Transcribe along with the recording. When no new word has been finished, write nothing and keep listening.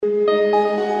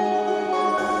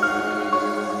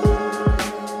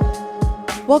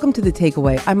Welcome to The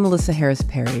Takeaway. I'm Melissa Harris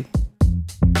Perry.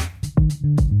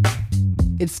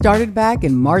 It started back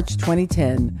in March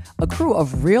 2010. A crew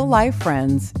of real-life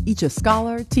friends, each a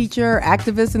scholar, teacher,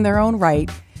 activist in their own right,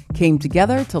 came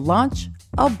together to launch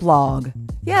a blog.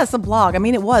 Yes, a blog. I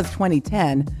mean, it was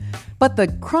 2010. But the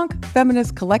Crunk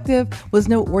Feminist Collective was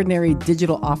no ordinary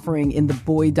digital offering in the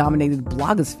boy-dominated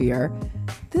blogosphere.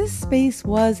 This space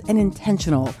was an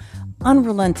intentional,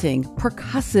 unrelenting,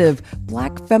 percussive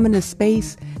Black feminist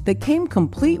space that came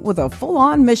complete with a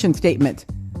full-on mission statement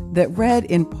that read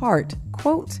in part,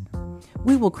 quote,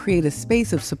 "We will create a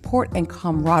space of support and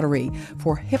camaraderie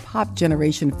for hip-hop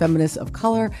generation feminists of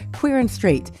color, queer and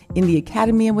straight, in the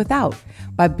academy and without,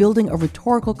 by building a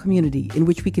rhetorical community in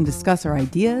which we can discuss our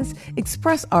ideas,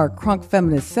 express our crunk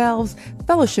feminist selves,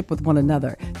 fellowship with one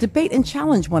another, debate and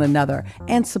challenge one another,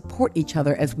 and support each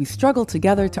other as we struggle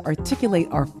together to articulate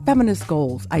our feminist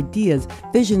goals, ideas,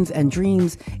 visions, and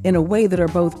dreams in a way that are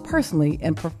both personally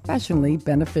and professionally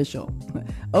beneficial."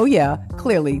 Oh yeah,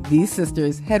 clearly these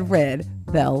sisters had read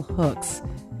Bell Hooks.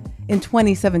 In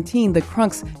 2017, the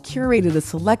Crunks curated a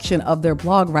selection of their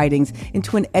blog writings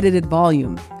into an edited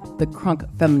volume, the Crunk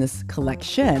Feminist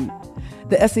Collection.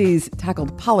 The essays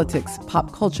tackled politics,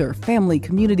 pop culture, family,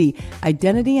 community,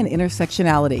 identity, and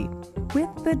intersectionality, with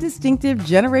the distinctive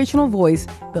generational voice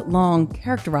that long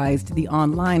characterized the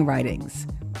online writings.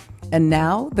 And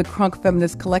now the Crunk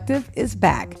Feminist Collective is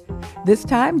back. This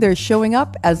time they're showing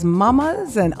up as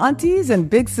mamas and aunties and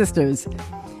big sisters.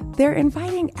 They're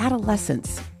inviting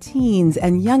adolescents, teens,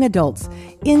 and young adults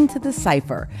into the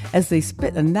cipher as they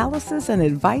spit analysis and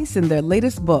advice in their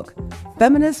latest book,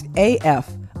 Feminist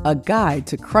AF, A Guide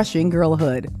to Crushing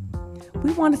Girlhood.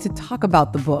 We wanted to talk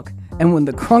about the book, and when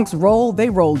the Crunks roll, they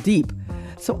roll deep.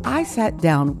 So I sat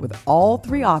down with all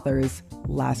three authors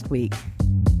last week.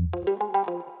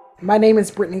 My name is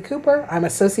Brittany Cooper. I'm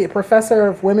Associate Professor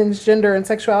of Women's Gender and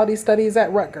Sexuality Studies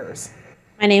at Rutgers.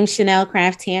 My name is Chanel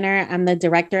Craft Tanner. I'm the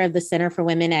Director of the Center for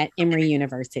Women at Emory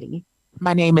University.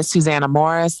 My name is Susanna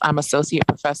Morris. I'm Associate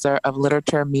Professor of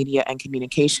Literature, Media, and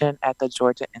Communication at the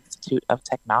Georgia Institute of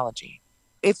Technology.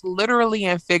 It's literally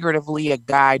and figuratively a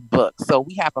guidebook. So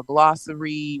we have a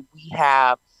glossary, we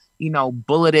have,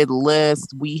 bulleted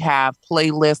lists, we have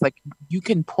playlists. Like, you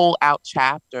can pull out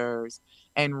chapters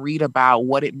and read about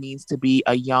what it means to be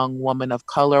a young woman of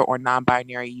color or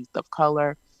non-binary youth of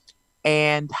color.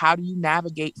 And how do you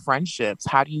navigate friendships?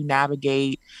 How do you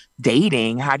navigate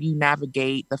dating? How do you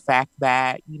navigate the fact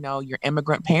that, your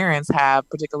immigrant parents have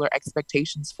particular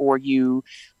expectations for you,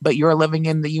 but you're living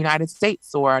in the United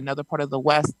States or another part of the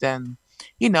West, and,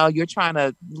 you're trying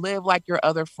to live like your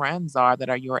other friends are that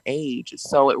are your age.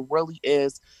 So it really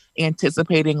is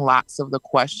anticipating lots of the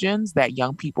questions that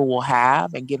young people will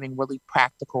have and giving really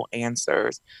practical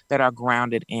answers that are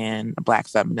grounded in Black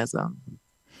feminism.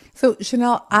 So,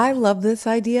 Chanel, I love this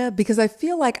idea because I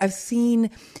feel like I've seen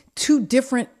two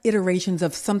different iterations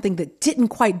of something that didn't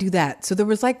quite do that. So there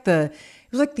was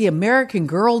the American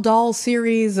Girl doll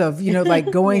series of,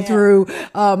 going through,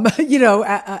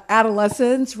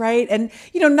 adolescence, right? And,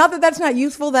 not that that's not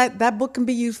useful, that book can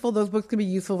be useful. Those books can be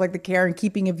useful, like the care and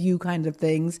keeping of you kind of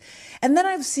things. And then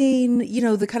I've seen,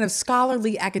 the kind of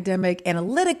scholarly, academic,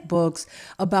 analytic books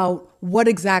about what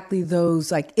exactly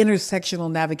those like intersectional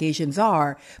navigations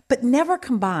are, but never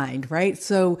combined, right?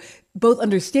 So both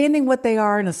understanding what they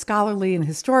are in a scholarly and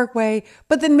historic way,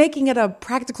 but then making it a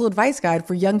practical advice guide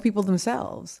for young people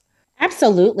themselves.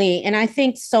 Absolutely. And I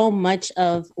think so much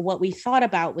of what we thought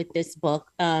about with this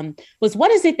book was what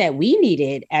is it that we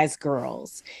needed as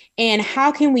girls? And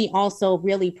how can we also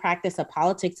really practice a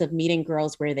politics of meeting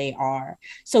girls where they are?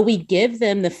 So we give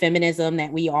them the feminism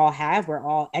that we all have. We're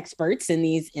all experts in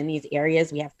these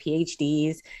areas. We have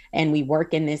PhDs and we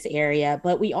work in this area.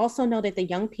 But we also know that the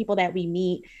young people that we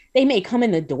meet, they may come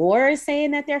in the door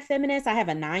saying that they're feminists. I have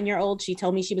a 9-year-old. She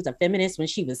told me she was a feminist when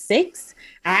she was 6.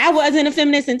 I wasn't a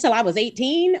feminist until I was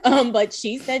 18, but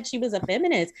she said she was a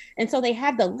feminist. And so they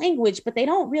have the language, but they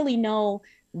don't really know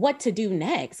what to do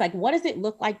next. Like, what does it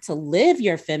look like to live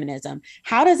your feminism?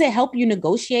 How does it help you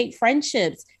negotiate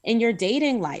friendships in your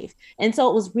dating life? And so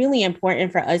it was really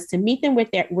important for us to meet them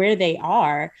where they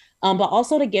are, but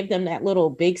also to give them that little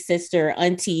big sister,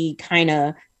 auntie kind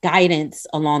of guidance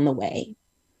along the way.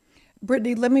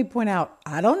 Brittany, let me point out,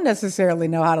 I don't necessarily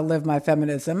know how to live my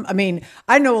feminism. I mean,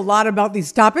 I know a lot about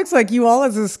these topics like you all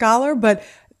as a scholar, but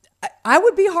I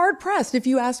would be hard pressed if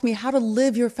you asked me how to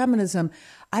live your feminism.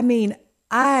 I mean,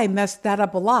 I messed that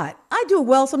up a lot. I do it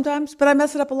well sometimes, but I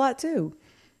mess it up a lot too.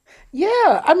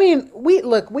 Yeah, I mean,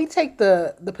 we take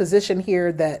the position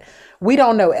here that we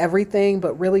don't know everything,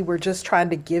 but really we're just trying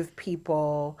to give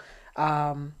people,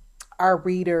 our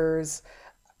readers,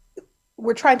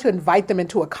 we're trying to invite them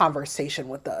into a conversation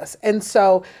with us. And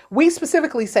so we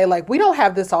specifically say, like, we don't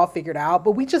have this all figured out,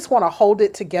 but we just want to hold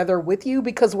it together with you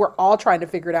because we're all trying to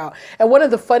figure it out. And one of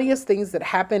the funniest things that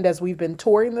happened as we've been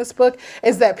touring this book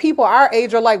is that people our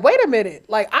age are like, wait a minute,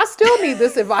 like, I still need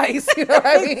this advice. You know what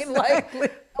I mean?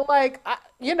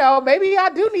 Maybe I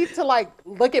do need to like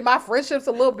look at my friendships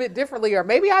a little bit differently, or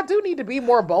maybe I do need to be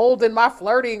more bold in my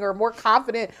flirting or more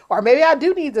confident, or maybe I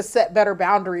do need to set better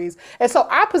boundaries. And so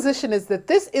our position is that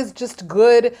this is just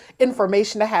good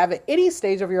information to have at any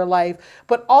stage of your life,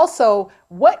 but also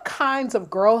what kinds of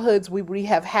girlhoods we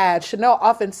have had. Chanel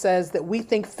often says that we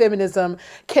think feminism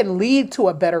can lead to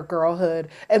a better girlhood.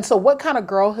 And so what kind of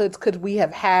girlhoods could we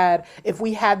have had if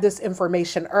we had this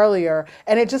information earlier?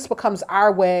 And it just becomes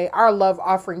our way, our love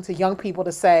offering to young people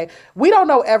to say, we don't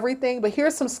know everything, but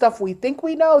here's some stuff we think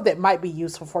we know that might be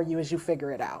useful for you as you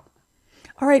figure it out.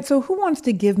 All right. So who wants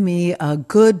to give me a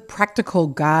good practical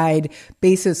guide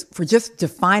basis for just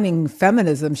defining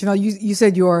feminism? You know, you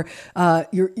said you're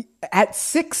at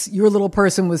 6, your little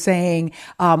person was saying,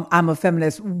 I'm a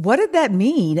feminist. What did that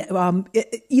mean?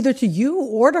 Either to you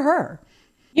or to her?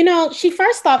 You know, she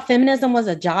first thought feminism was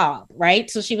a job, right?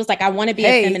 So she was like, I want to be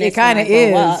a feminist. It kind of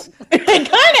is. It kind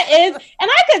of is. And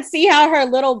I could see how her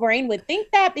little brain would think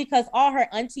that because all her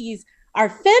aunties are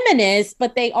feminists,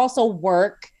 but they also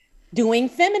work doing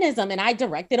feminism. And I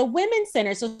directed a women's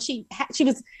center. So she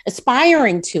was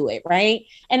aspiring to it, right?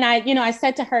 And I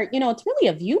said to her, it's really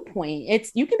a viewpoint.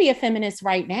 You can be a feminist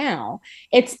right now.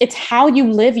 It's how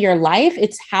you live your life.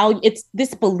 It's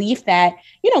this belief that,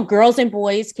 girls and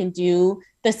boys can do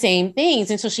the same things.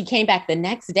 And so she came back the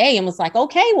next day and was like,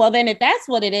 okay, well then if that's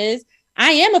what it is,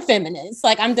 I am a feminist.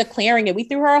 Like, I'm declaring it. We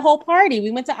threw her a whole party.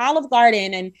 We went to Olive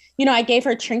Garden and, I gave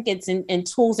her trinkets and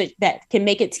tools that can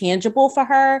make it tangible for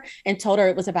her, and told her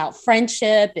it was about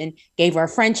friendship, and gave her a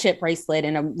friendship bracelet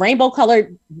and a rainbow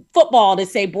colored football to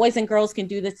say boys and girls can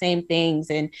do the same things.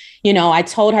 And, I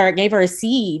told her, gave her a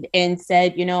seed and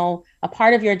said, a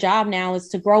part of your job now is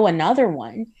to grow another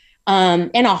one,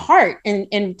 and a heart,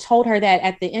 and told her that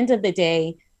at the end of the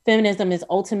day, feminism is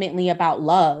ultimately about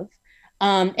love.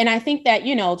 And I think that,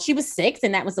 she was 6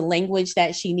 and that was the language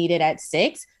that she needed at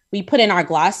 6. We put in our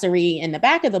glossary in the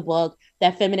back of the book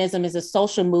that feminism is a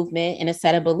social movement and a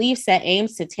set of beliefs that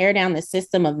aims to tear down the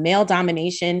system of male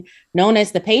domination known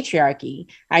as the patriarchy.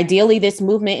 Ideally, this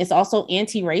movement is also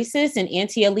anti-racist and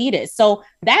anti-elitist. So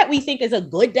that we think is a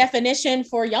good definition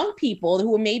for young people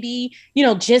who are maybe,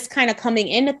 just kind of coming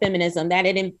into feminism, that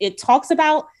it talks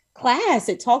about class,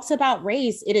 it talks about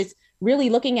race, it is really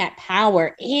looking at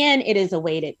power, and it is a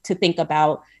way to think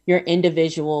about your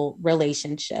individual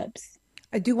relationships.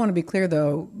 I do want to be clear,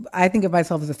 though. I think of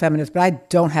myself as a feminist, but I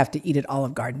don't have to eat at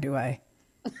Olive Garden, do I?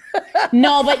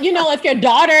 No, but if your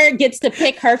daughter gets to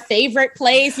pick her favorite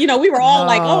place, we were all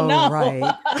like, oh no, right.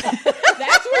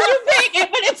 That's where you pick it,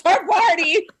 but it's her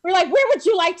party. We're like, where would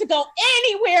you like to go?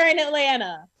 Anywhere in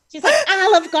Atlanta. She's like,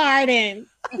 Olive Garden.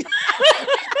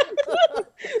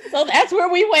 So that's where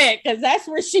we went, because that's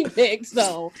where she picked.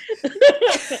 So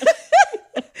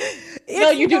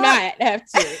no, you do not have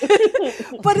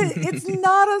to. But it's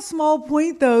not a small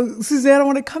point, though, Suzanne. I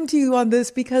want to come to you on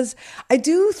this because I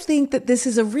do think that this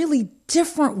is a really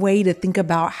different way to think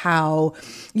about how,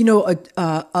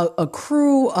 a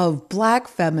crew of Black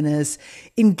feminists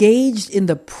engaged in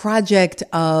the project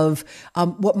of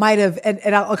what might have,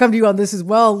 and I'll come to you on this as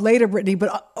well later, Brittany,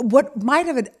 but what might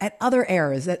have at other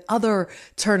eras, at other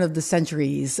turn of the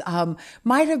centuries,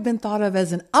 might have been thought of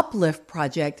as an uplift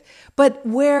project, but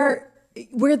where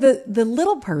the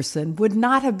little person would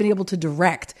not have been able to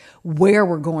direct where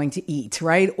we're going to eat,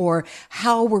 right? Or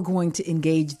how we're going to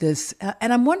engage this.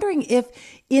 And I'm wondering if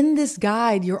in this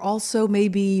guide, you're also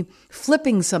maybe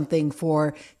flipping something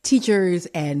for teachers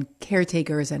and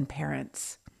caretakers and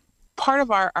parents. Part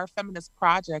of our feminist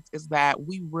project is that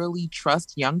we really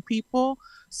trust young people.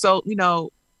 So,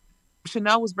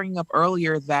 Chanel was bringing up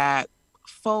earlier that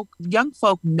young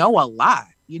folk know a lot.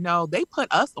 They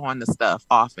put us on the stuff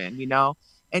often,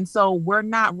 and so we're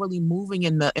not really moving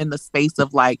in the space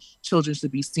of like children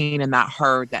should be seen and not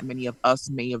heard that many of us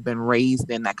may have been raised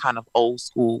in that kind of old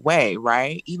school way,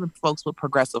 right? Even folks with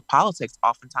progressive politics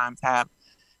oftentimes have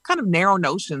kind of narrow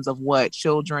notions of what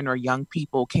children or young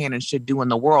people can and should do in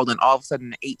the world. And all of a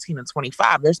sudden, 18 and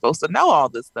 25, they're supposed to know all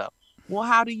this stuff. Well,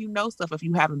 how do you know stuff if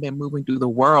you haven't been moving through the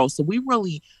world? So we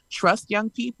really trust young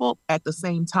people. At the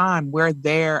same time, we're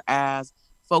there as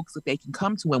folks that they can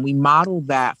come to, and we model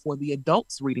that for the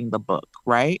adults reading the book,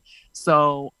 right?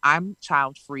 So I'm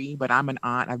child free, but I'm an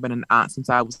aunt. I've been an aunt since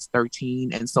I was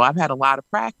 13. And so I've had a lot of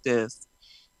practice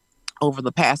over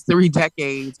the past 3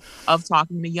 decades of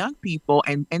talking to young people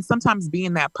and sometimes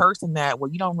being that person that,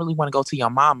 well, you don't really want to go to your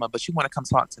mama, but you want to come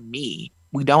talk to me.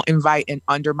 We don't invite an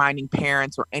undermining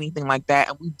parents or anything like that.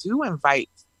 And we do invite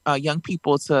young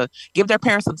people to give their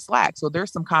parents some slack. So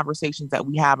there's some conversations that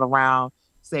we have around,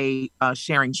 say,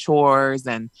 sharing chores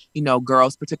and,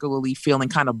 girls particularly feeling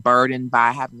kind of burdened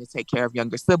by having to take care of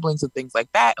younger siblings and things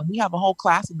like that. And we have a whole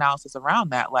class analysis around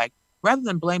that. Like, rather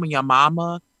than blaming your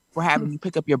mama for having you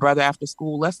pick up your brother after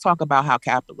school, let's talk about how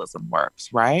capitalism works,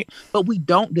 right? But we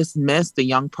don't dismiss the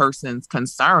young person's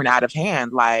concern out of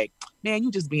hand, like, man,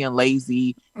 you just being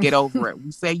lazy, get over it.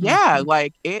 We say, yeah,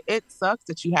 like it sucks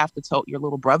that you have to tote your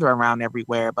little brother around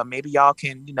everywhere, but maybe y'all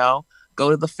can, go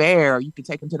to the fair, or you can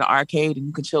take him to the arcade and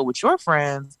you can chill with your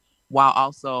friends while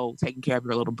also taking care of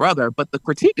your little brother. But the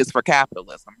critique is for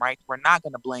capitalism, right? We're not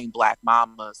going to blame Black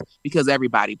mamas because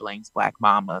everybody blames Black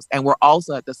mamas. And we're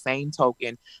also, at the same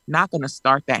token, not going to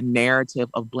start that narrative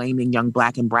of blaming young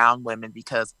Black and brown women,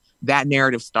 because that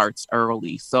narrative starts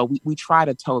early. So we try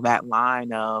to toe that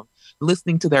line of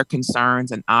listening to their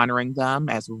concerns and honoring them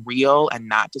as real and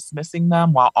not dismissing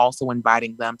them, while also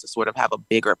inviting them to sort of have a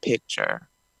bigger picture.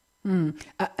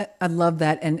 I love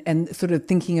that. And sort of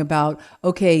thinking about,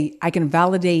 okay, I can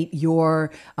validate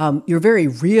your very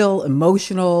real,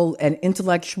 emotional and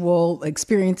intellectual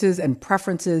experiences and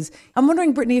preferences. I'm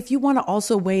wondering, Brittany, if you want to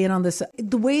also weigh in on this,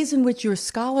 the ways in which your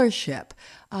scholarship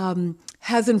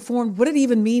has informed what it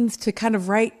even means to kind of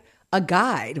write a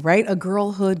guide, right? A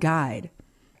girlhood guide.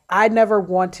 I never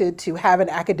wanted to have an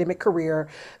academic career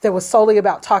that was solely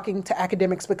about talking to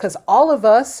academics, because all of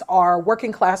us are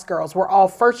working class girls. We're all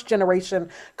first generation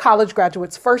college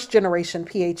graduates, first generation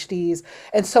PhDs.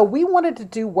 And so we wanted to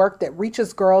do work that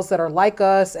reaches girls that are like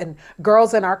us and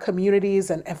girls in our communities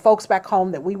and folks back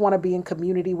home that we want to be in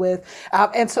community with.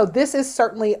 And so this is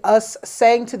certainly us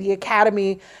saying to the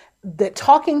Academy that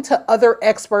talking to other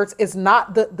experts is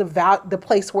not the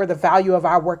place where the value of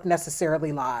our work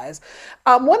necessarily lies.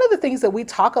 One of the things that we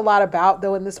talk a lot about,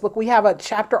 though, in this book, we have a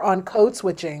chapter on code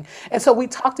switching. And so we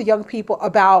talk to young people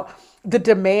about the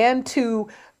demand to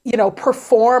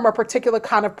perform a particular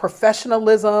kind of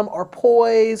professionalism or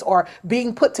poise or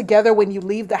being put together when you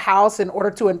leave the house in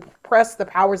order to impress the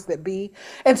powers that be.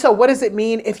 And so what does it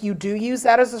mean if you do use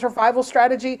that as a survival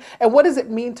strategy? And what does it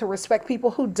mean to respect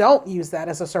people who don't use that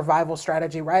as a survival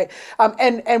strategy, right?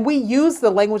 And we use the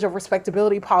language of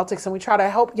respectability politics, and we try to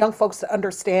help young folks to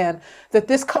understand that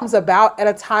this comes about at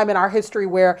a time in our history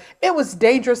where it was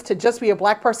dangerous to just be a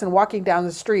Black person walking down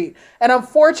the street. And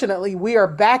unfortunately, we are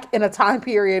back in a time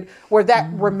period where that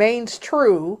remains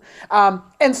true.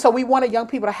 And so we wanted young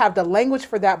people to have the language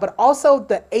for that, but also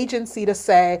the agency to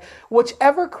say,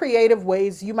 whichever creative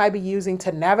ways you might be using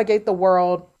to navigate the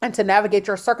world and to navigate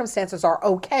your circumstances are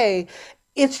okay.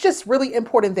 It's just really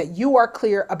important that you are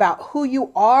clear about who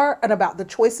you are and about the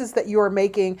choices that you are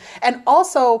making. And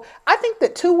also, I think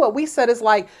that too, what we said is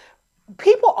like,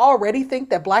 people already think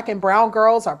that Black and brown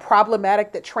girls are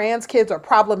problematic, that trans kids are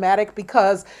problematic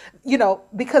because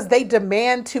they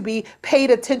demand to be paid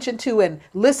attention to and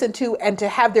listened to and to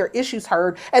have their issues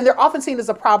heard. And they're often seen as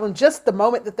a problem just the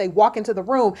moment that they walk into the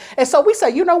room. And so we say,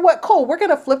 you know what, cool, we're going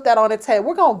to flip that on its head.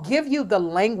 We're going to give you the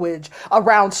language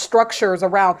around structures,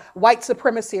 around white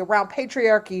supremacy, around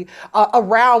patriarchy,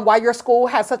 around why your school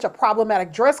has such a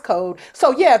problematic dress code.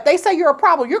 So yeah, if they say you're a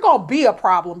problem, you're going to be a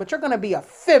problem, but you're going to be a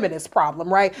feminist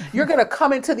problem, right? You're going to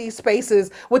come into these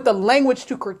spaces with the language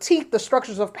to critique the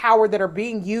structures of power that are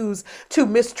being used to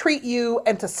mistreat you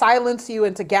and to silence you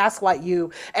and to gaslight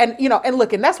you. And, and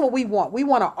look, and that's what we want. We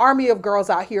want an army of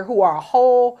girls out here who are a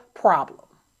whole problem.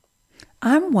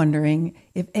 I'm wondering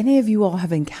if any of you all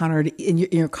have encountered in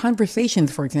your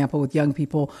conversations, for example, with young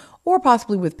people or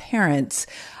possibly with parents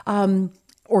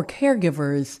or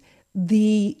caregivers,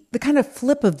 the kind of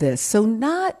flip of this. So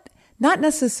not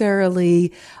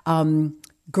necessarily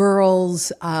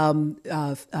girls,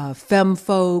 femme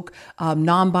folk,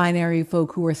 non-binary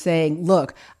folk who are saying,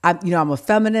 look, I'm a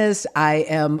feminist, I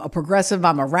am a progressive,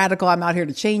 I'm a radical, I'm out here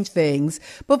to change things.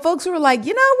 But folks who are like,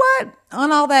 you know what,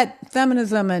 on all that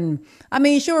feminism and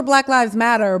sure, Black Lives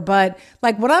Matter, but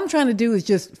like what I'm trying to do is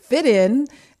just fit in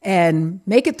and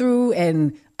make it through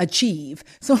and achieve.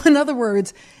 So in other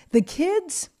words, the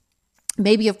kids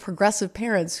maybe of progressive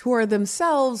parents who are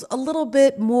themselves a little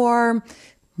bit more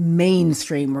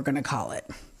mainstream, we're going to call it.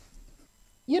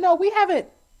 We haven't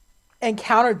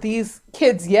encountered these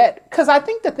kids yet, because I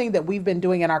think the thing that we've been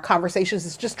doing in our conversations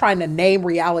is just trying to name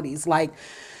realities. Like,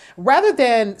 rather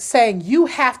than saying you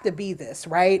have to be this,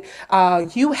 right?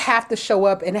 You have to show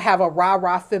up and have a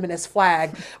rah-rah feminist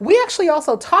flag. We actually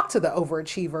also talk to the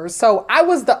overachievers. So I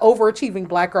was the overachieving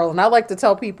Black girl, and I like to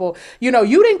tell people, you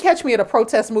didn't catch me at a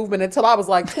protest movement until I was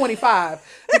like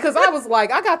 25, because I was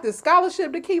like, I got this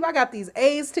scholarship to keep, I got these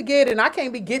A's to get, and I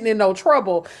can't be getting in no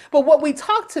trouble. But what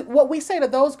we say to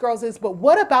those girls is, but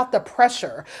what about the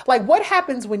pressure? Like, what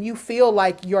happens when you feel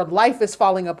like your life is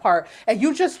falling apart and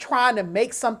you're just trying to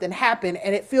make something happen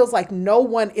and it feels like no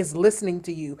one is listening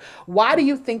to you? Why do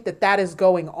you think that is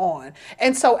going on?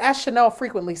 And so, as Chanel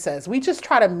frequently says, we just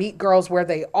try to meet girls where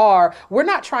they are. We're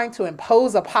not trying to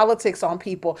impose a politics on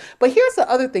people. But here's the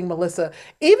other thing, Melissa.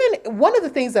 Even one of the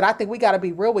things that I think we got to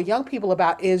be real with young people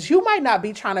about is, you might not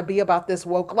be trying to be about this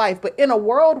woke life, but in a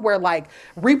world where like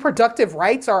reproductive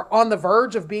rights are on the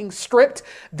verge of being stripped,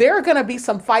 there are going to be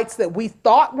some fights that we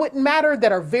thought wouldn't matter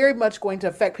that are very much going to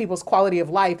affect people's quality of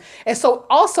life. And so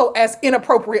also, as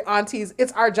inappropriate aunties,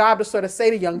 it's our job to sort of say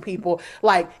to young people,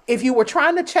 like, if you were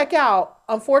trying to check out,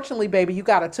 unfortunately, baby, you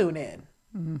got to tune in.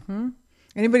 Mm-hmm.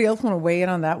 Anybody else want to weigh in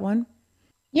on that one?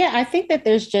 Yeah, I think that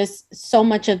there's just so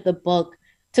much of the book.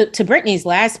 To Brittany's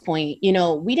last point,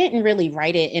 we didn't really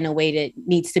write it in a way that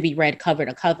needs to be read cover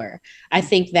to cover. I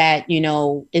think that,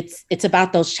 it's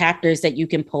about those chapters that you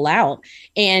can pull out.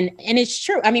 And it's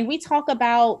true. I mean, we talk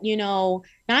about,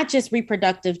 not just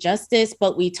reproductive justice,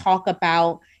 but we talk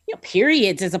about,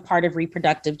 periods as a part of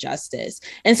reproductive justice.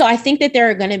 And so I think that there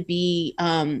are going to be,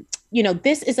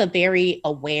 this is a very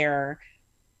aware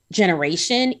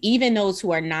generation. Even those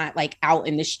who are not like out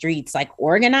in the streets like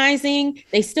organizing,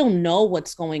 they still know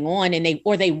what's going on, and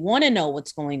they want to know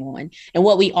what's going on. And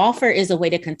what we offer is a way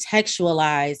to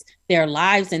contextualize their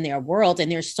lives and their world. And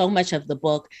there's so much of the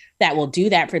book that will do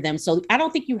that for them. So I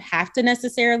don't think you have to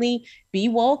necessarily be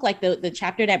woke, like the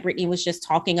chapter that Brittany was just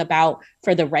talking about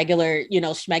for the regular,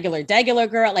 schmegular, degular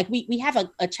girl. Like we have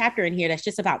a chapter in here that's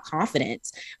just about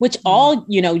confidence, which all,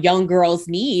 young girls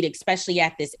need, especially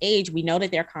at this age. We know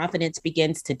that their confidence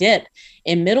begins to dip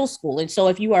in middle school. And so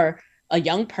if you are a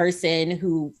young person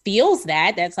who feels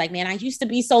that's like, man, I used to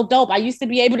be so dope. I used to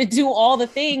be able to do all the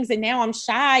things, and now I'm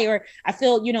shy, or I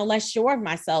feel, less sure of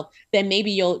myself, then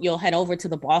maybe you'll head over to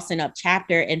the Bossing Up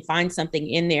chapter and find something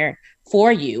in there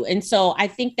for you. And so I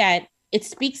think that it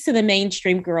speaks to the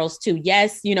mainstream girls too.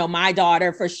 Yes, my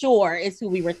daughter for sure is who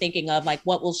we were thinking of. Like,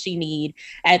 what will she need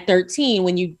at 13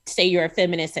 when you say you're a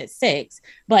feminist at 6?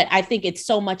 But I think it's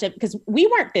so much of, because we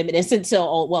weren't feminists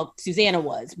until, Susanna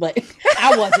was, but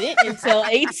I wasn't until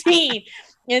 18.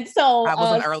 And so I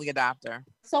was an early adopter.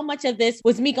 So much of this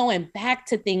was me going back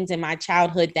to things in my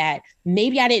childhood that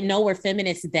maybe I didn't know were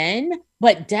feminist then,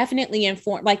 but definitely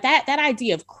informed. Like that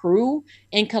idea of crew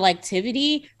and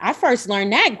collectivity, I first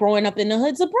learned that growing up in the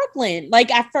hoods of Brooklyn.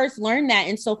 Like I first learned that.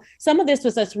 And so some of this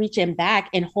was us reaching back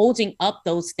and holding up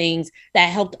those things that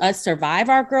helped us survive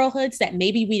our girlhoods that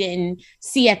maybe we didn't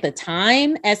see at the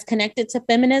time as connected to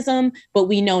feminism, but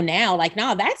we know now, like,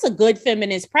 no, that's a good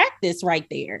feminist practice right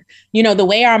there. The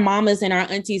way our mamas and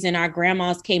our aunties and our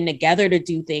grandmas came together to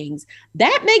do things,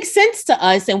 that makes sense to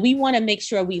us. And we want to make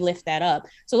sure we lift that up.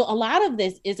 So a lot of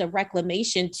this is a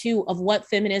reclamation too of what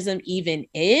feminism even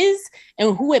is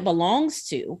and who it belongs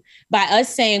to, by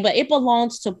us saying, but it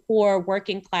belongs to poor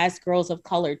working class girls of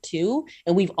color too.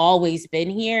 And we've always been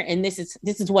here. And this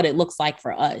is what it looks like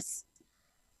for us.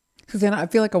 Susanna, I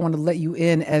feel like I want to let you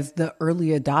in as the early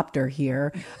adopter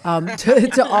here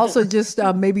to also just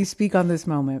maybe speak on this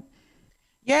moment.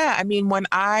 Yeah, I mean, when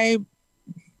I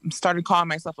started calling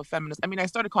myself a feminist, I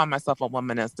started calling myself a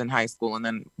womanist in high school and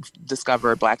then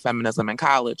discovered Black feminism in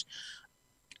college.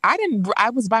 I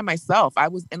was by myself. I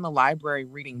was in the library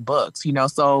reading books,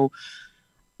 so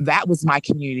that was my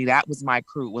community. That was my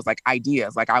crew. It was like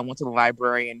ideas. Like I went to the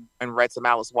library and read some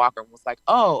Alice Walker and was like,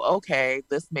 oh, okay,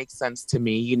 this makes sense to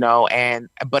me,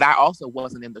 but I also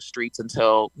wasn't in the streets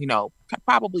until,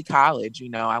 probably college.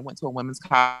 I went to a women's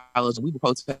college and we were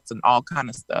protesting all kind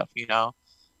of stuff,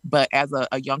 But as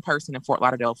a young person in Fort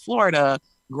Lauderdale, Florida,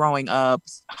 growing up,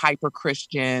 hyper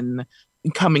Christian,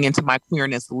 coming into my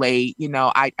queerness late,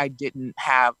 I didn't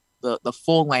have the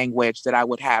full language that I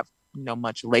would have,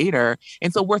 much later.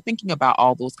 And so we're thinking about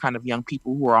all those kind of young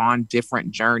people who are on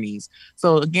different journeys.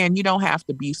 So again, you don't have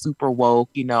to be super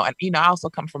woke, and, I also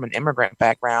come from an immigrant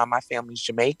background. My family's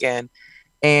Jamaican.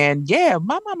 And yeah,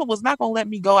 my mama was not going to let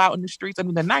me go out in the streets. The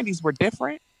 90s were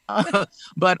different.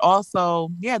 But also,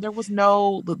 yeah, there was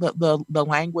no the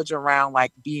language around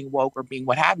like being woke or being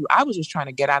what have you. I was just trying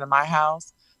to get out of my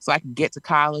house so I could get to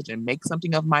college and make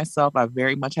something of myself. I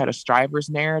very much had a striver's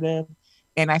narrative.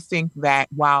 And I think that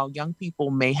while young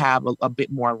people may have a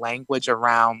bit more language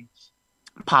around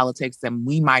politics than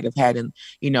we might have had in,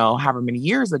 however many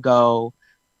years ago.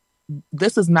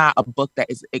 This is not a book that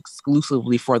is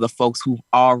exclusively for the folks who've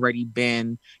already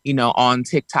been, on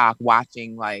TikTok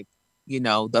watching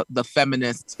the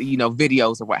feminist,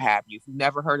 videos or what have you. If you've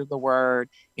never heard of the word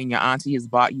and your auntie has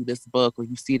bought you this book or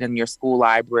you see it in your school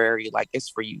library, it's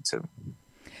for you too.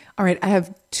 All right. I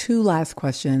have two last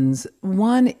questions.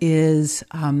 One is,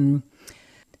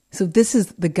 so this is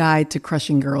the guide to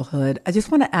crushing girlhood. I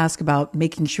just want to ask about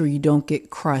making sure you don't get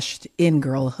crushed in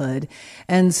girlhood,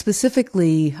 and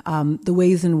specifically the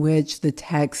ways in which the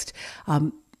text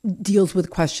deals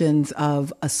with questions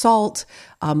of assault,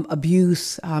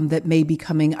 abuse that may be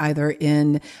coming either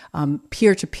in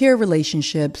peer-to-peer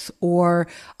relationships or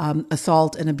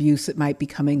assault and abuse that might be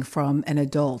coming from an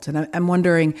adult. And I'm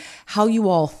wondering how you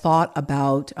all thought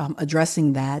about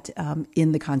addressing that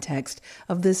in the context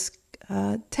of this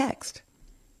text.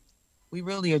 We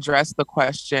really addressed the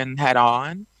question head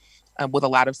on with a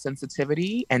lot of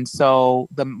sensitivity. And so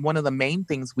one of the main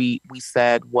things we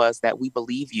said was that we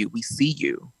believe you, we see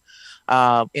you.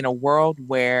 In a world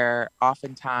where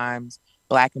oftentimes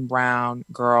Black and brown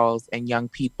girls and young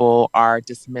people are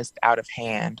dismissed out of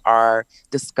hand, are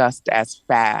discussed as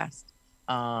fast,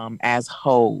 as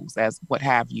hoes, as what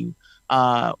have you.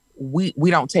 We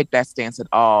don't take that stance at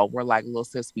all. We're like, little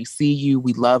sis, we see you,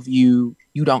 we love you,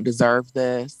 you don't deserve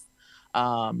this.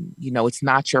 It's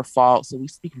not your fault. So we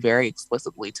speak very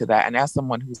explicitly to that. And as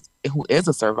someone who is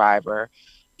a survivor,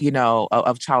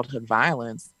 of childhood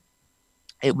violence,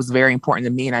 it was very important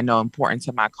to me, and I know important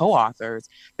to my co-authors,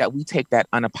 that we take that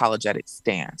unapologetic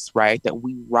stance, right? That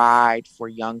we ride for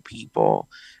young people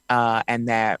and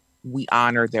that we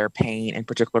honor their pain in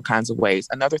particular kinds of ways.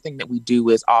 Another thing that we do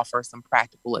is offer some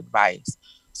practical advice.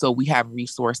 So we have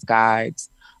resource guides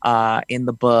in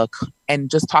the book and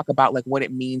just talk about what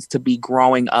it means to be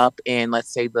growing up in,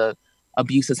 let's say, the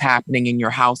abuse is happening in your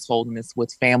household and it's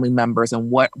with family members,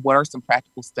 and what are some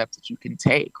practical steps that you can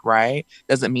take, right?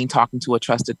 Does it mean talking to a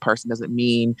trusted person? Does it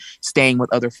mean staying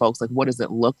with other folks? What does it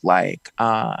look like?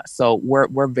 So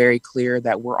we're very clear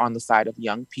that we're on the side of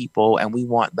young people and we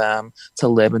want them to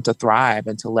live and to thrive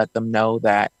and to let them know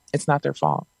that it's not their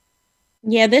fault.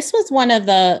 Yeah, this was one of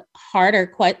the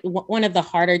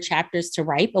harder chapters to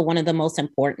write, but one of the most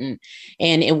important.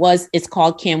 And it's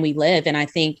called Can We Live? And I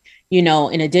think, in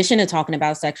addition to talking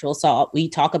about sexual assault, we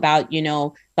talk about,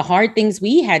 the hard things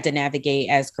we had to navigate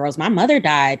as girls. My mother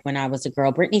died when I was a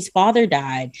girl. Brittany's father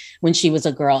died when she was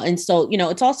a girl. And so,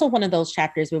 it's also one of those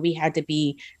chapters where we had to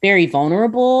be very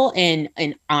vulnerable and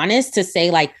honest to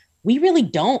say, we really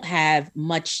don't have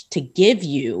much to give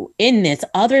you in this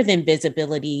other than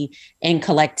visibility and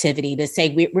collectivity to say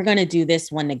we're going to do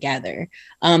this one together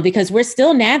because we're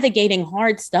still navigating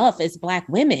hard stuff as Black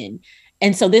women.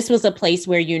 And so this was a place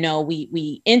where,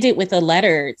 we ended with a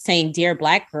letter saying, "Dear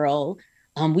Black girl,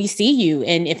 we see you.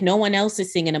 And if no one else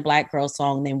is singing a Black girl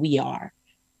song, then we are."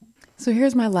 So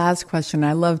here's my last question.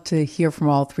 I love to hear from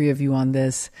all three of you on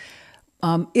this.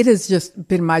 It has just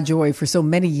been my joy for so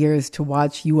many years to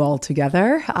watch you all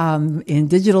together in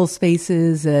digital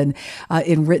spaces and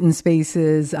in written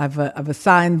spaces. I've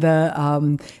assigned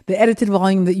the edited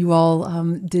volume that you all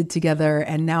did together,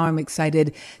 and now I'm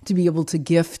excited to be able to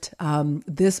gift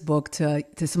this book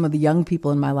to some of the young people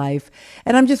in my life.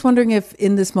 And I'm just wondering if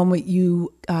in this moment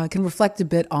you can reflect a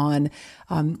bit on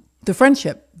the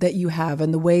friendship that you have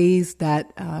and the ways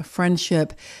that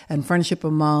friendship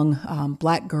among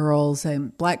Black girls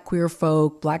and Black queer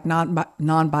folk, Black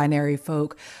non-binary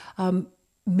folk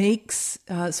makes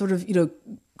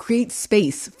create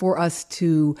space for us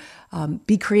to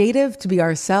be creative, to be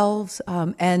ourselves,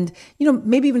 and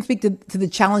maybe even speak to the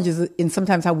challenges in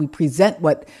sometimes how we present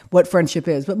what friendship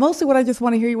is. But mostly what I just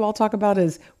want to hear you all talk about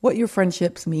is what your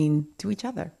friendships mean to each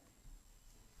other.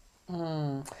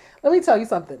 Let me tell you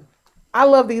something. I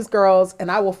love these girls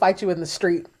and I will fight you in the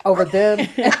street over them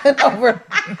and over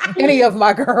any of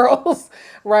my girls,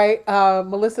 right?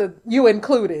 Melissa, you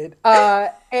included.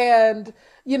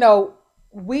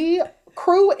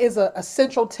 Crew is a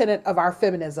central tenet of our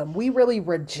feminism. We really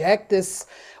reject this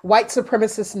white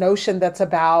supremacist notion that's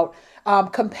about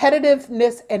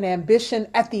competitiveness and ambition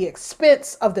at the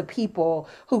expense of the people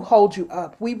who hold you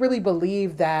up. We really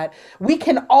believe that we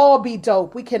can all be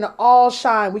dope. We can all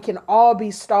shine. We can all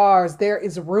be stars. There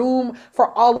is room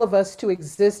for all of us to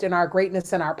exist in our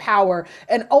greatness and our power.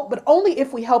 But only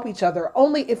if we help each other,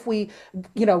 only if we,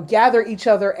 gather each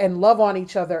other and love on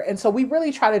each other. And so we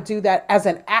really try to do that as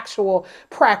an actual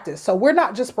practice. So we're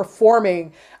not just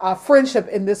performing friendship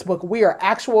in this book. We are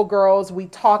actual girls. We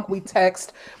talk, we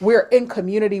text, we're in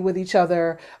community with each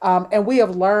other. And we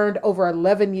have learned over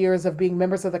 11 years of being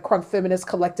members of the Crunk Feminist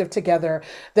Collective together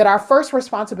that our first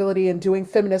responsibility in doing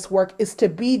feminist work is to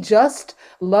be just,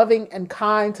 loving, and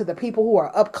kind to the people who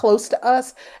are up close to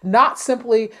us, not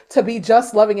simply to be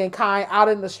just, loving, and kind out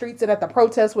in the streets and at the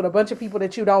protests with a bunch of people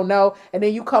that you don't know, and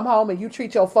then you come home and you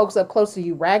treat your folks up close to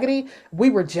you raggedy. We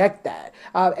reject that.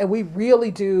 And we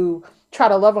really do try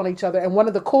to love on each other. And one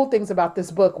of the cool things about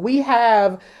this book, we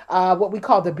have what we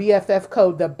call the BFF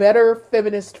code, the Better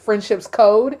Feminist Friendships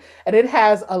Code. And it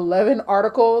has 11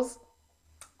 articles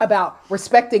about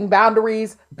respecting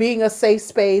boundaries, being a safe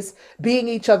space, being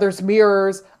each other's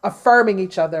mirrors, affirming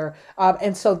each other.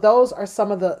 And so those are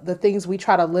some of the things we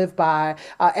try to live by.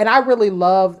 And I really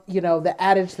love, the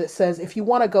adage that says, if you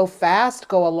want to go fast,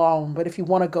 go alone. But if you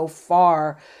want to go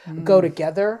far, go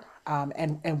together.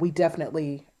 And we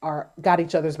definitely got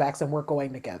each other's backs and we're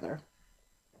going together.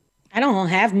 I don't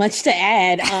have much to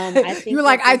add. I think you're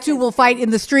like, I too will fight in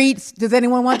the streets. Does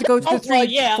anyone want to go to the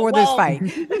streets for this fight?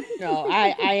 No,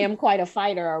 I am quite a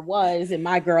fighter, or was in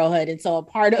my girlhood. And so a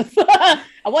part of, I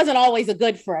wasn't always a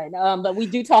good friend, but we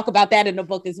do talk about that in the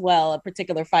book as well, a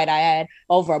particular fight I had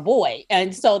over a boy.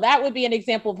 And so that would be an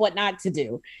example of what not to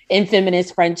do in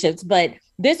feminist friendships. But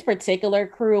this particular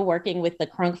crew, working with the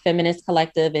Crunk Feminist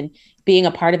Collective and being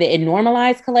a part of it, it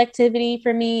normalized collectivity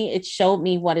for me. It showed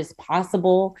me what is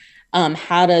possible,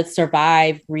 how to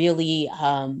survive really,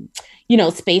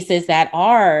 spaces that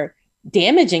are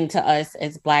damaging to us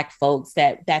as Black folks,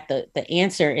 that the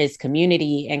answer is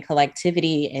community and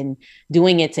collectivity and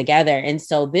doing it together. And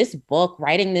so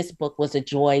writing this book was a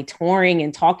joy. Touring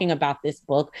and talking about this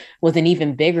book was an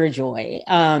even bigger joy,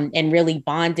 and really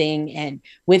bonding and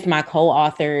with my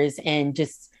co-authors and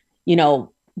just,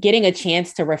 getting a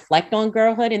chance to reflect on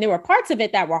girlhood. And there were parts of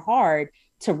it that were hard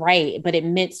to write, but it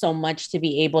meant so much to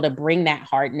be able to bring that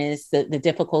hardness, the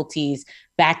difficulties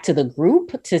back to the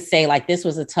group, to say, like, this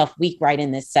was a tough week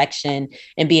writing this section,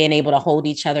 and being able to hold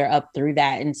each other up through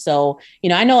that. And so,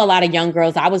 I know a lot of young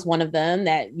girls, I was one of them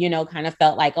that, kind of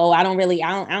felt like, oh, I don't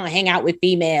hang out with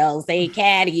females, they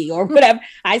catty or whatever.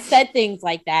 I said things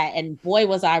like that, and boy,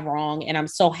 was I wrong. And I'm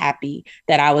so happy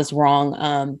that I was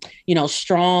wrong.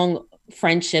 Strong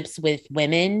friendships with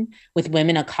women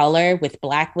of color, with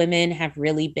Black women, have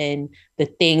really been the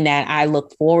thing that I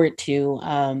look forward to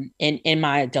in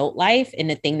my adult life, and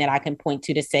the thing that I can point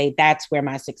to say that's where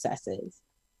my success is.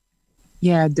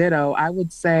 Yeah, ditto. I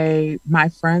would say my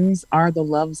friends are the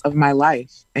loves of my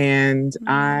life, and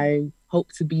I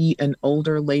hope to be an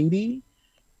older lady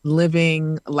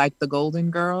living like the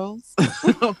Golden Girls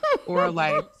or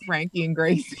like Frankie and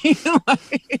Gracie,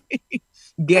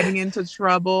 getting into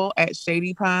trouble at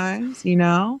Shady Pines,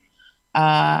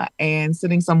 and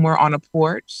sitting somewhere on a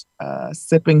porch,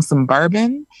 sipping some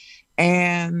bourbon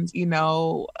and,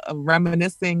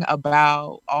 reminiscing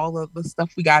about all of the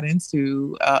stuff we got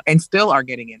into and still are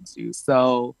getting into.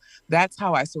 So that's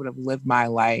how I sort of live my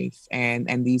life.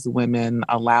 And these women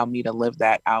allow me to live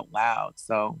that out loud.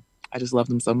 So I just love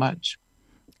them so much.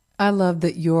 I love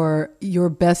that your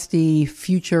bestie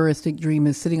futuristic dream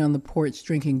is sitting on the porch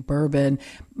drinking bourbon.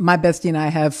 My bestie and I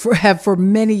have for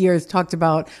many years talked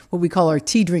about what we call our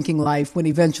tea drinking life, when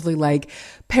eventually, like,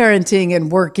 parenting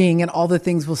and working and all the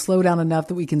things will slow down enough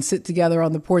that we can sit together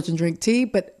on the porch and drink tea.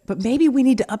 But maybe we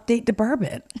need to update the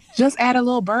bourbon. Just add a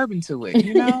little bourbon to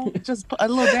it, just put a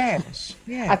little dash.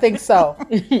 Yeah, I think so.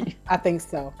 I think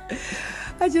so.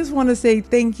 I just want to say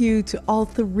thank you to all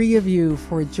three of you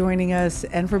for joining us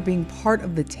and for being part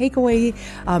of the Takeaway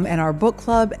and our book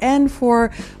club, and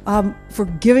for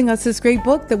giving us this great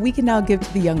book that we can now give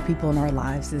to the young people in our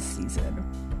lives this season.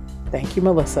 Thank you,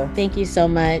 Melissa. Thank you so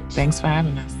much. Thanks for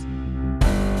having us.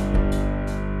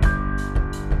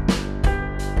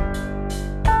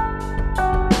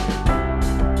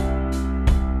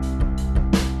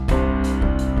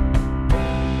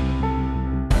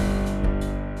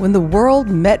 When the world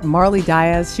met Marley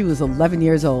Dias, she was 11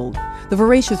 years old. The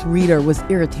voracious reader was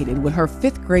irritated when her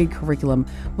 5th grade curriculum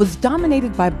was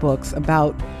dominated by books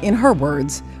about, in her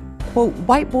words, quote,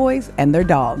 white boys and their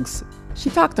dogs.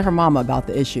 She talked to her mama about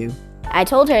the issue. I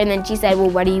told her, and then she said, well,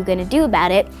 what are you going to do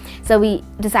about it? So we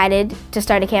decided to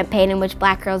start a campaign in which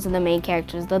Black girls are the main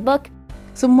characters of the book.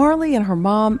 So Marley and her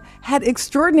mom had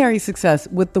extraordinary success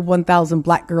with the 1,000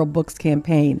 Black Girl Books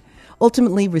campaign,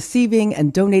 ultimately receiving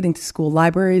and donating to school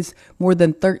libraries more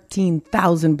than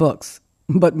 13,000 books.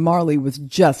 But Marley was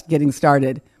just getting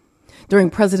started. During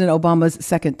President Obama's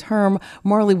second term,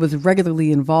 Marley was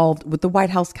regularly involved with the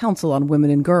White House Council on Women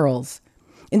and Girls.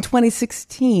 In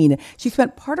 2016, she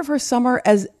spent part of her summer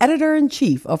as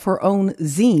editor-in-chief of her own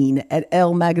zine at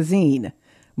Elle magazine.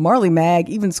 Marley Mag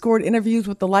even scored interviews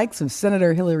with the likes of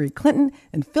Senator Hillary Clinton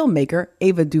and filmmaker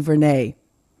Ava DuVernay.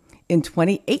 In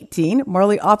 2018,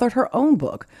 Marley authored her own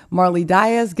book, Marley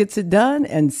Dias Gets It Done,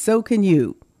 and So Can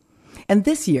You. And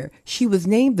this year, she was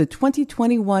named the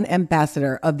 2021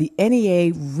 ambassador of the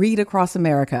NEA Read Across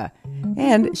America.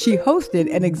 And she hosted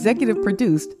and executive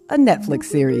produced a Netflix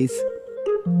series.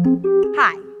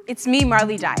 Hi, it's me,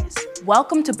 Marley Dias.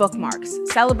 Welcome to Bookmarks,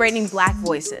 celebrating Black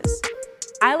voices.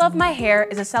 I Love My Hair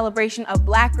is a celebration of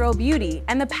Black girl beauty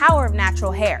and the power of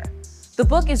natural hair. The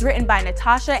book is written by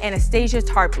Natasha Anastasia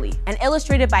Tarpley and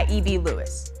illustrated by E.B.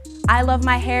 Lewis. I Love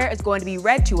My Hair is going to be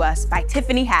read to us by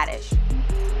Tiffany Haddish.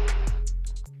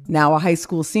 Now a high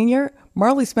school senior,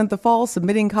 Marley spent the fall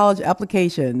submitting college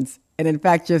applications. And in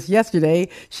fact, just yesterday,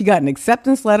 she got an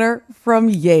acceptance letter from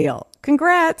Yale.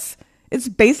 Congrats! It's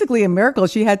basically a miracle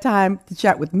she had time to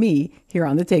chat with me here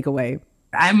on The Takeaway.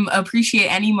 I appreciate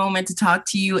any moment to talk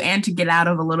to you and to get out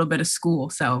of a little bit of school.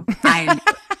 So I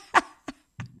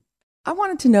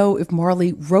wanted to know if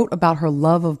Marley wrote about her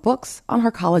love of books on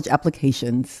her college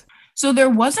applications. So there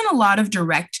wasn't a lot of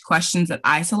direct questions that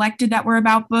I selected that were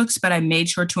about books, but I made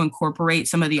sure to incorporate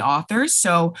some of the authors.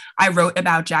 So I wrote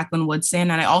about Jacqueline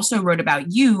Woodson, and I also wrote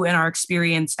about you and our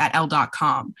experience at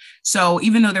Elle.com. So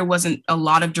even though there wasn't a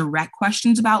lot of direct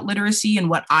questions about literacy and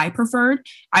what I preferred,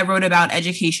 I wrote about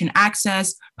education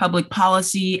access, public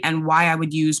policy, and why I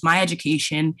would use my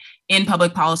education in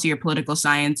public policy or political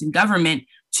science and government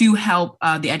to help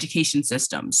the education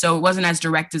system. So it wasn't as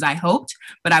direct as I hoped,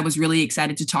 but I was really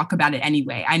excited to talk about it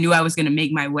anyway. I knew I was going to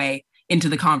make my way into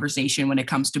the conversation when it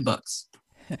comes to books.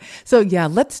 So yeah,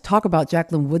 let's talk about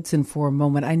Jacqueline Woodson for a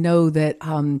moment. I know that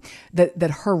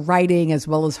that her writing as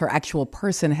well as her actual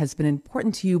person has been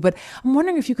important to you, but I'm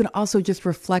wondering if you can also just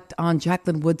reflect on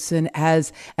Jacqueline Woodson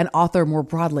as an author more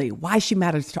broadly, why she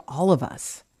matters to all of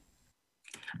us.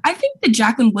 I think that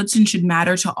Jacqueline Woodson should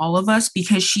matter to all of us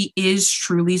because she is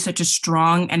truly such a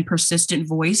strong and persistent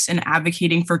voice in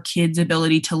advocating for kids'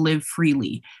 ability to live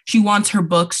freely. She wants her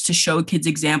books to show kids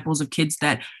examples of kids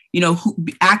that, you know, who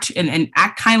act and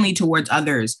act kindly towards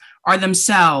others, are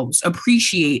themselves,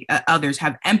 appreciate others,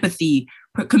 have empathy,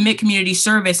 commit community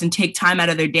service, and take time out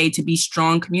of their day to be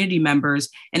strong community members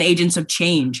and agents of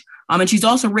change. And she's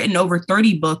also written over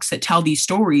 30 books that tell these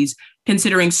stories,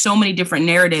 considering so many different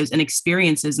narratives and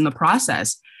experiences in the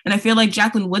process. And I feel like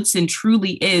Jacqueline Woodson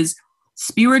truly is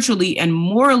spiritually and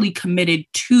morally committed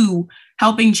to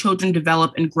helping children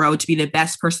develop and grow to be the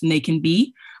best person they can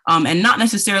be. And not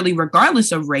necessarily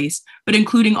regardless of race, but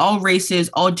including all races,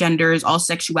 all genders, all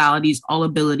sexualities, all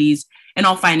abilities, and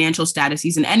all financial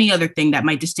statuses, and any other thing that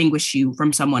might distinguish you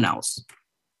from someone else.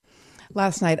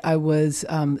 Last night, I was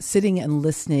sitting and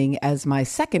listening as my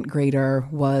second grader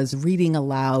was reading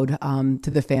aloud to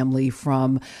the family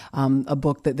from a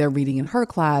book that they're reading in her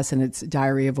class, and it's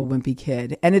Diary of a Wimpy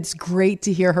Kid. And it's great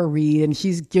to hear her read, and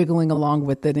she's giggling along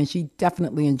with it, and she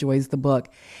definitely enjoys the book.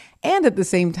 And at the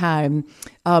same time,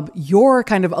 your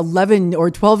kind of 11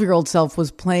 or 12-year-old self was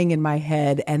playing in my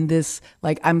head. And this,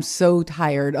 like, I'm so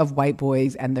tired of white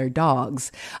boys and their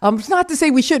dogs. It's not to say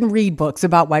we shouldn't read books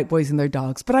about white boys and their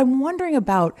dogs, but I'm wondering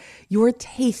about your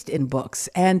taste in books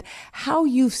and how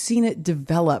you've seen it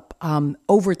develop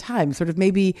over time, sort of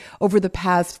maybe over the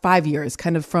past 5 years,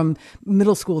 kind of from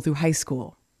middle school through high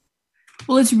school.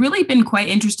 Well, it's really been quite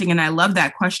interesting, and I love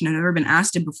that question. I've never been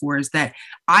asked it before, is that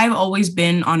I've always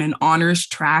been on an honors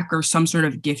track or some sort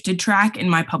of gifted track in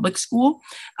my public school.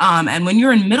 And when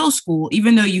you're in middle school,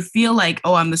 even though you feel like,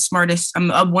 oh, I'm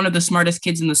one of the smartest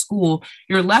kids in the school,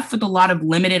 you're left with a lot of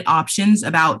limited options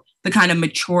about the kind of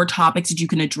mature topics that you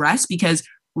can address, because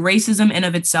racism in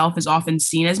of itself is often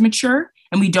seen as mature.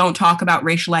 And we don't talk about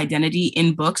racial identity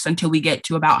in books until we get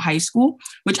to about high school,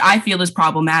 which I feel is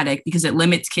problematic because it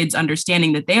limits kids'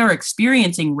 understanding that they are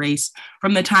experiencing race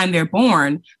from the time they're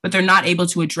born, but they're not able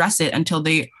to address it until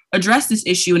they address this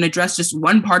issue and address just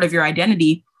one part of your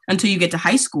identity until you get to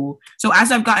high school. So as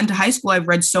I've gotten to high school, I've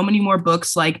read so many more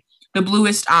books like The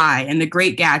Bluest Eye and The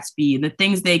Great Gatsby and The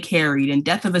Things They Carried and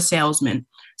Death of a Salesman,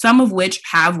 some of which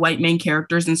have white main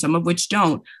characters and some of which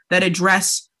don't, that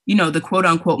address, you know, the quote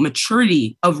unquote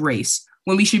maturity of race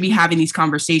when we should be having these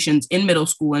conversations in middle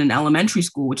school and in elementary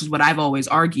school, which is what I've always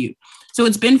argued. So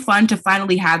it's been fun to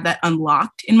finally have that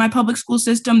unlocked in my public school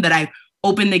system, that I've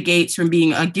opened the gates from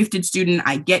being a gifted student,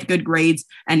 I get good grades,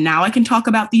 and now I can talk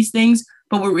about these things.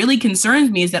 But what really concerns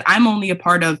me is that I'm only a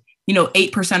part of,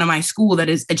 8% of my school that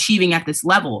is achieving at this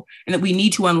level, and that we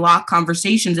need to unlock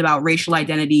conversations about racial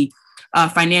identity,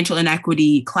 financial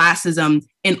inequity, classism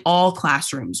in all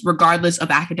classrooms, regardless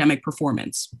of academic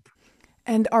performance.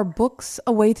 And are books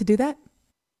a way to do that?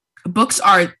 Books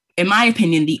are in my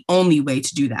opinion, the only way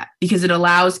to do that, because it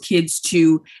allows kids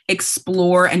to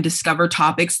explore and discover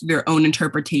topics through their own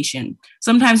interpretation.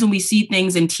 Sometimes when we see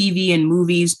things in TV and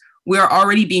movies, we are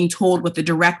already being told what the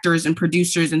directors and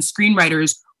producers and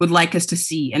screenwriters would like us to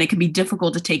see. And it can be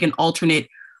difficult to take an alternate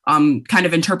kind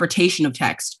of interpretation of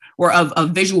text or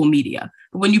of visual media.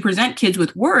 But when you present kids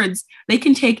with words, they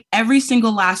can take every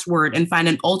single last word and find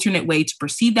an alternate way to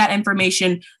perceive that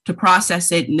information, to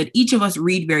process it, and that each of us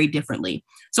read very differently.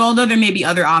 So although there may be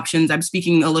other options, I'm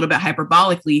speaking a little bit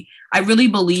hyperbolically, I really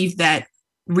believe that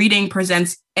reading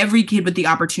presents every kid with the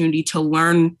opportunity to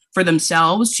learn for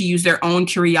themselves, to use their own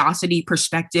curiosity,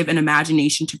 perspective, and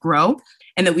imagination to grow.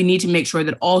 And that we need to make sure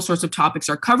that all sorts of topics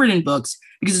are covered in books,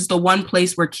 because it's the one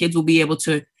place where kids will be able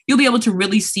to, you'll be able to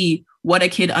really see what a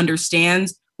kid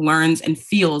understands, learns, and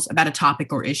feels about a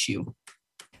topic or issue.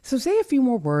 So say a few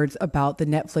more words about the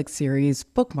Netflix series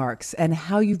Bookmarks and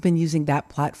how you've been using that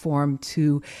platform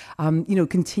to,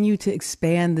 continue to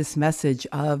expand this message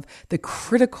of the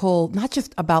critical, not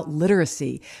just about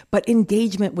literacy, but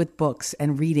engagement with books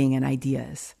and reading and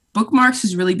ideas. Bookmarks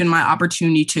has really been my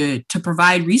opportunity to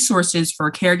provide resources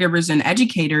for caregivers and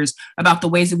educators about the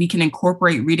ways that we can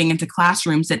incorporate reading into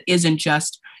classrooms that isn't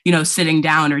just, sitting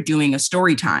down or doing a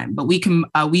story time, but we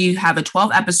have a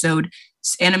 12-episode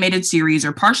animated series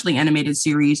or partially animated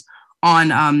series on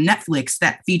Netflix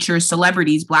that features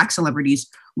celebrities, Black celebrities,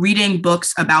 reading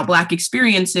books about Black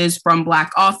experiences from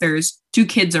Black authors to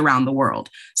kids around the world.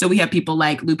 So we have people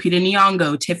like Lupita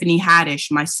Nyong'o, Tiffany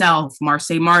Haddish, myself,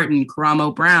 Marsai Martin,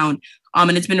 Karamo Brown.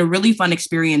 And it's been a really fun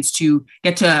experience to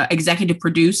get to executive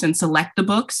produce and select the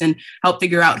books and help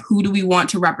figure out who do we want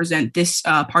to represent this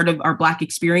part of our Black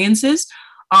experiences.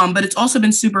 But it's also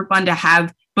been super fun to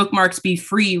have Bookmarks be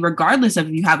free, regardless of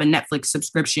if you have a Netflix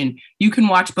subscription. You can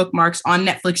watch Bookmarks on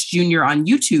Netflix Junior on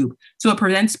YouTube. So it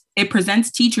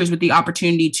presents teachers with the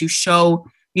opportunity to show,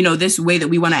 this way that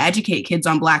we want to educate kids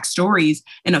on Black stories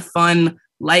in a fun,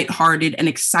 lighthearted, and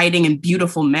exciting and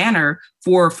beautiful manner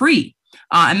for free.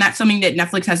 And that's something that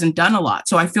Netflix hasn't done a lot.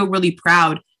 So I feel really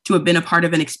proud to have been a part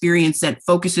of an experience that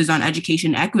focuses on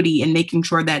education equity and making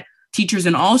sure that teachers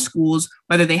in all schools,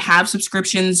 whether they have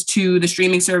subscriptions to the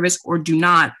streaming service or do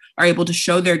not, are able to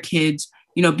show their kids,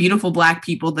 beautiful Black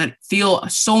people that feel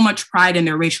so much pride in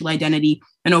their racial identity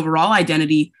and overall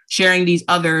identity, sharing these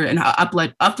other and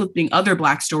uplifting other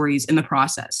Black stories in the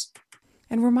process.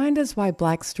 And remind us why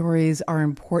Black stories are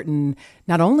important,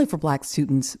 not only for Black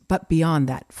students, but beyond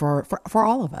that, for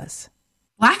all of us.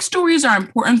 Black stories are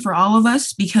important for all of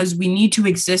us because we need to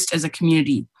exist as a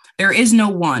community. There is no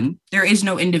one, there is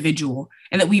no individual,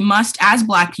 and that we must, as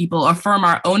Black people, affirm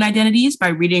our own identities by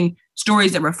reading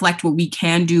stories that reflect what we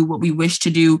can do, what we wish to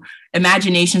do,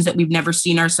 imaginations that we've never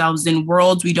seen ourselves in,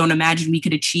 worlds we don't imagine we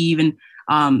could achieve and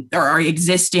or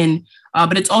exist in.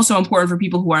 But it's also important for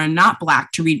people who are not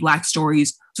Black to read Black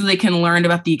stories so they can learn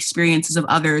about the experiences of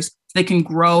others, so they can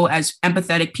grow as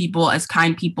empathetic people, as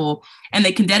kind people, and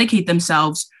they can dedicate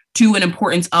themselves to an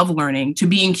importance of learning, to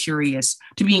being curious,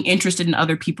 to being interested in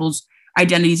other people's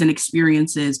identities and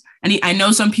experiences. And I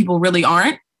know some people really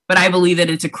aren't, but I believe that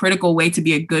it's a critical way to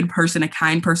be a good person, a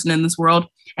kind person in this world,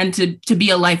 and to be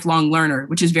a lifelong learner,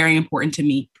 which is very important to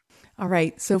me. All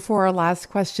right. So for our last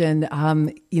question,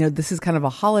 this is kind of a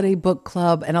holiday book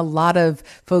club, and a lot of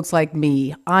folks like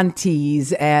me,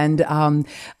 aunties and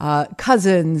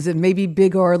cousins and maybe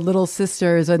big or little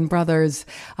sisters and brothers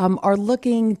are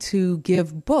looking to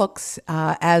give books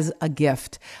as a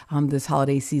gift this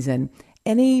holiday season.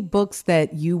 Any books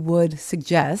that you would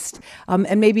suggest,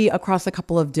 and maybe across a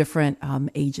couple of different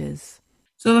ages?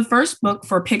 So the first book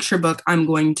for picture book I'm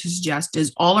going to suggest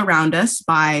is All Around Us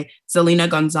by Selena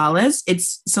Gonzalez.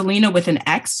 It's Selena with an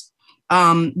X.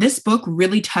 This book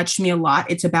really touched me a lot.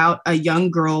 It's about a young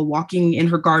girl walking in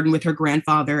her garden with her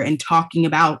grandfather and talking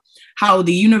about how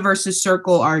the universe is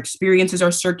circle, our experiences are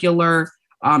circular,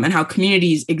 and how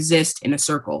communities exist in a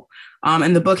circle.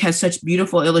 And the book has such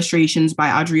beautiful illustrations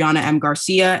by Adriana M.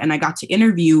 Garcia. And I got to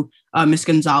interview Ms.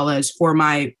 Gonzalez for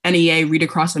my NEA Read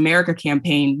Across America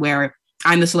campaign, where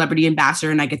I'm the celebrity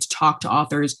ambassador and I get to talk to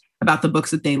authors about the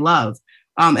books that they love.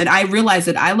 And I realized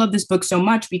that I love this book so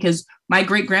much because my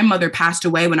great grandmother passed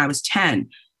away when I was 10.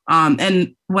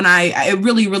 And when it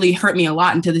really, really hurt me a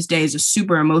lot. And to this day is a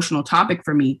super emotional topic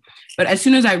for me. But as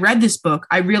soon as I read this book,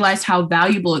 I realized how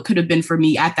valuable it could have been for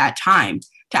me at that time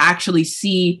to actually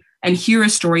see and hear a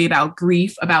story about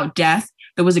grief, about death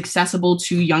that was accessible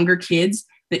to younger kids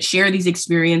that share these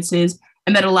experiences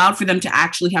and that allowed for them to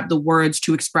actually have the words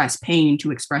to express pain,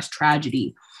 to express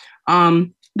tragedy.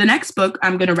 The next book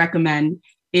I'm going to recommend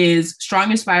is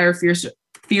Strong as Fire,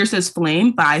 Fierce as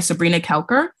Flame by Sabrina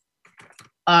Kelker.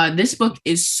 This book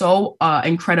is so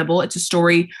incredible. It's a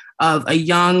story of a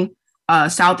young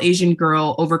South Asian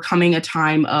girl overcoming a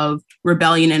time of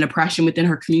rebellion and oppression within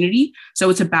her community. So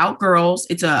it's about girls.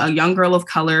 It's a young girl of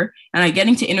color. And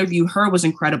getting to interview her was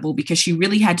incredible because she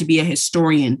really had to be a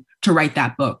historian to write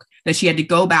that book, that she had to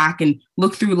go back and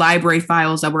look through library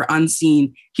files that were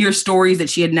unseen, hear stories that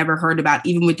she had never heard about,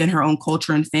 even within her own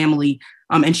culture and family.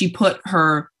 And she put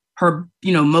her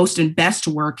most and best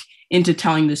work into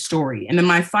telling this story. And then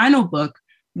my final book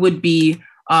would be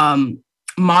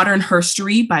Modern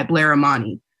Herstory by Blair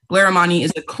Imani. Blair Imani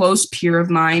is a close peer of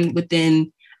mine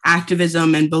within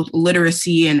activism and both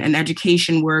literacy and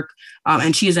education work.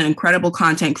 And she is an incredible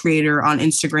content creator on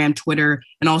Instagram, Twitter,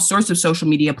 and all sorts of social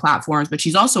media platforms, but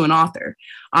she's also an author.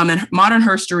 And Modern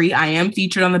Herstory, I am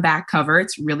featured on the back cover.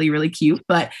 It's really, really cute,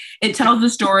 but it tells the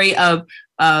story of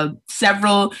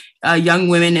several young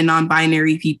women and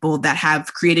non-binary people that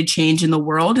have created change in the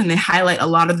world. And they highlight a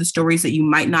lot of the stories that you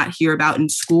might not hear about in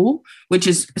school, which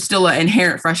is still an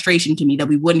inherent frustration to me that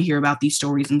we wouldn't hear about these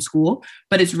stories in school.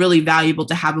 But it's really valuable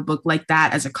to have a book like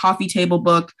that as a coffee table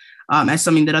book, as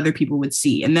something that other people would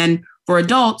see. And then for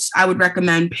adults, I would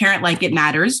recommend Parent Like It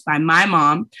Matters by my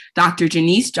mom, Dr.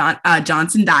 Janice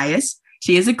Johnson Dias.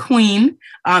 She is a queen.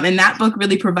 And that book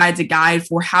really provides a guide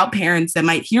for how parents that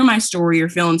might hear my story or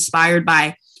feel inspired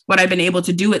by what I've been able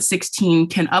to do at 16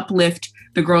 can uplift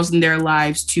the girls in their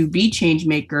lives to be change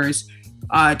makers,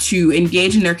 to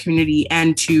engage in their community,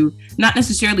 and to not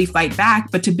necessarily fight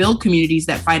back, but to build communities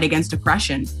that fight against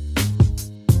oppression.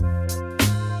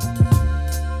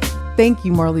 Thank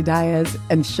you, Marley Dias,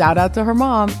 and shout out to her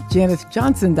mom, Janice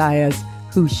Johnson Dias,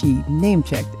 who she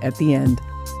name-checked at the end.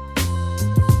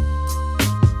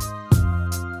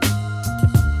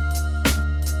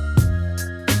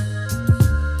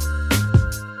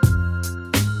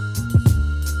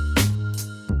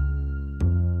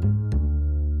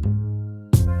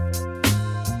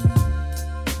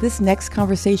 This next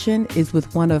conversation is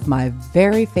with one of my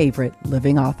very favorite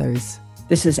living authors.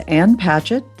 This is Ann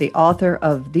Patchett, the author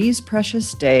of These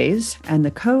Precious Days and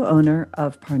the co-owner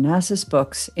of Parnassus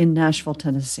Books in Nashville,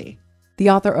 Tennessee. The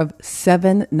author of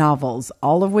 7 novels,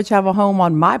 all of which have a home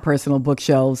on my personal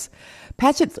bookshelves.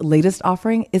 Patchett's latest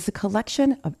offering is a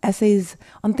collection of essays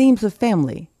on themes of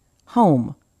family,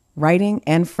 home, writing,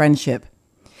 and friendship.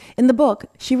 In the book,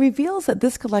 she reveals that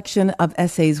this collection of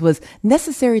essays was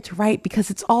necessary to write because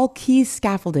it's all key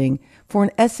scaffolding for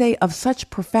an essay of such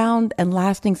profound and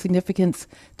lasting significance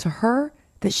to her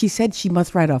that she said she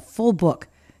must write a full book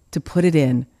to put it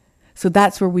in. So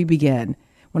that's where we begin,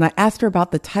 when I asked her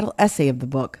about the title essay of the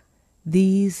book,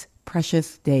 These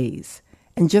Precious Days,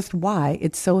 and just why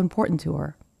it's so important to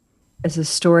her. It's a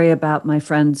story about my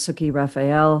friend Suki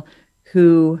Raphael,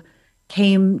 who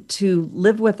came to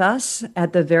live with us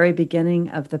at the very beginning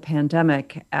of the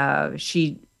pandemic.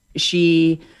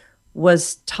 She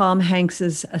was Tom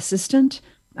Hanks's assistant.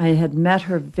 I had met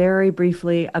her very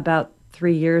briefly about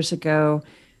 3 years ago.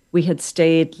 We had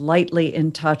stayed lightly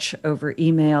in touch over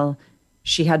email.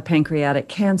 She had pancreatic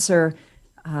cancer.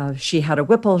 She had a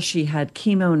Whipple. She had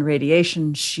chemo and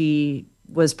radiation. She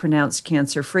was pronounced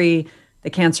cancer-free. The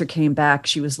cancer came back.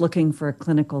 She was looking for a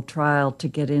clinical trial to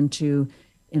get into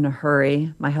in a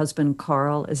hurry. My husband,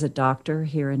 Carl, is a doctor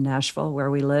here in Nashville, where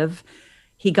we live.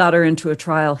 He got her into a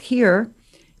trial here.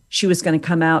 She was going to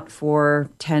come out for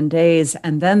 10 days,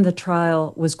 and then the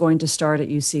trial was going to start at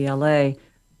UCLA,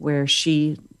 where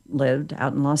she lived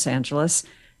out in Los Angeles.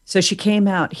 So she came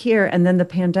out here, and then the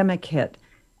pandemic hit,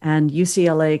 and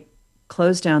UCLA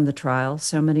closed down the trial.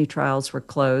 So many trials were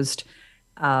closed.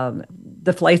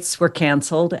 The flights were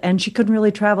canceled, and she couldn't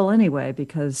really travel anyway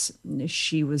because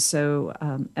she was so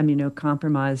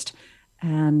immunocompromised.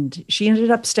 And she ended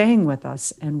up staying with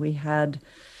us, and we had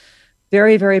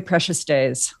very, very precious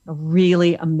days, a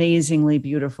really amazingly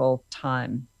beautiful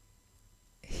time.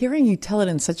 Hearing you tell it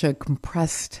in such a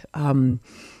compressed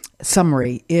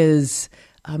summary is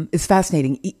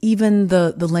fascinating. Even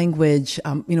the language,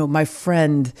 my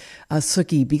friend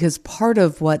Suki, because part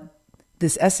of what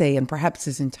this essay and perhaps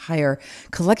this entire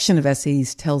collection of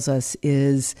essays tells us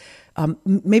is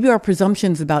maybe our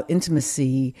presumptions about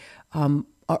intimacy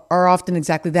are often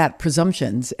exactly that,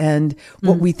 presumptions. And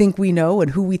what we think we know and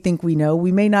who we think we know,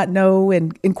 we may not know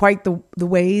in quite the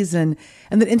ways, and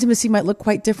that intimacy might look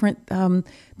quite different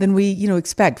than we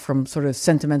expect from sort of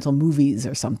sentimental movies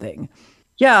or something.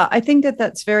 Yeah, I think that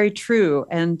that's very true.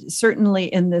 And certainly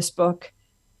in this book,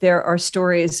 there are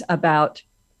stories about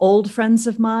old friends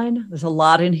of mine. There's a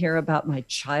lot in here about my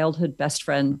childhood best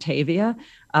friend, Tavia,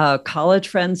 college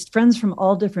friends from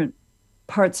all different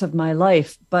parts of my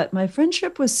life. But my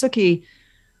friendship with Suki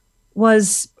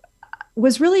was,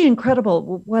 was really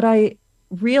incredible. What I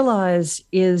realize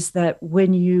is that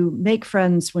when you make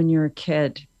friends when you're a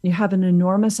kid, you have an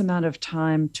enormous amount of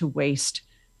time to waste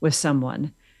with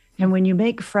someone. And when you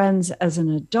make friends as an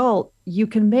adult, you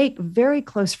can make very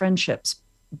close friendships,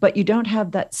 but you don't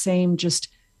have that same just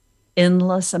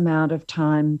endless amount of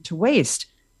time to waste.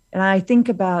 And I think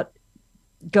about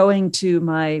going to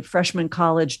my freshman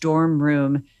college dorm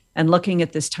room and looking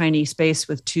at this tiny space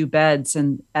with 2 beds,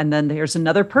 and then there's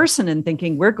another person, and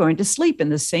thinking, we're going to sleep in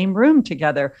the same room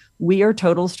together. We are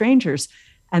total strangers.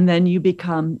 And then you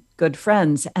become good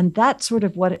friends. And that's sort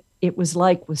of what it was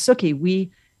like with Sookie.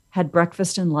 We had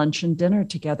breakfast and lunch and dinner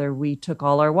together. We took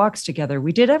all our walks together.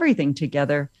 We did everything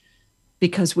together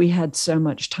because we had so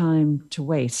much time to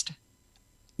waste.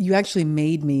 You actually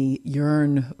made me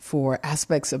yearn for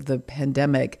aspects of the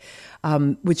pandemic,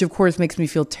 which of course makes me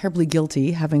feel terribly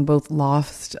guilty, having both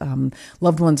lost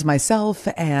loved ones myself,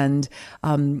 and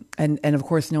of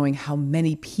course knowing how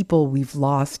many people we've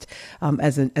lost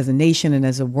as a nation and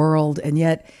as a world, and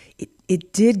yet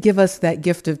it did give us that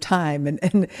gift of time.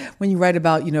 And when you write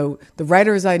about, the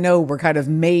writers I know were kind of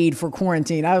made for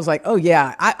quarantine, I was like, oh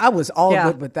yeah, I was all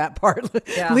good with that part.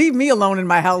 Yeah. Leave me alone in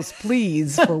my house,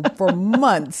 please, for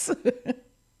months.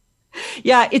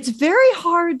 Yeah, it's very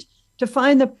hard to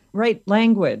find the right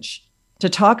language to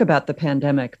talk about the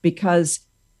pandemic, because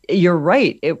you're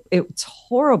right, it's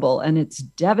horrible and it's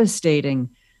devastating,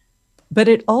 but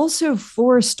it also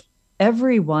forced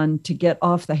everyone to get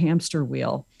off the hamster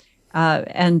wheel.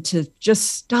 And to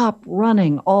just stop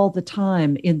running all the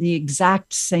time in the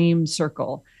exact same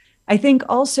circle. I think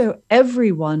also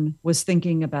everyone was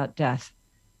thinking about death.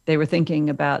 They were thinking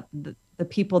about the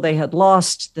people they had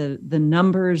lost, the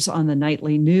numbers on the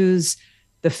nightly news,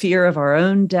 the fear of our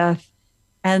own death.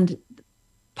 And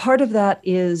part of that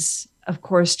is, of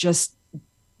course,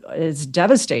 it's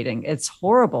devastating. It's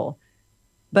horrible.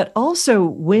 But also,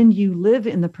 when you live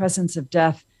in the presence of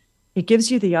death, it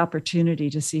gives you the opportunity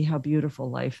to see how beautiful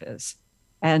life is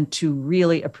and to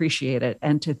really appreciate it,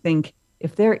 and to think,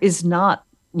 if there is not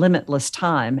limitless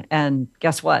time, and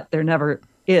guess what? There never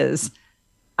is.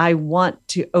 I want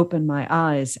to open my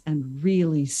eyes and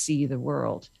really see the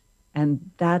world.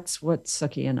 And that's what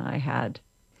Sookie and I had.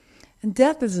 And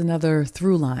death is another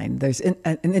through line. There's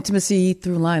an intimacy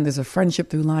through line. There's a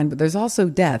friendship through line, but there's also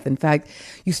death. In fact,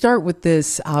 you start with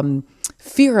this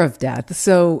fear of death.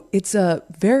 So it's a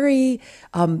very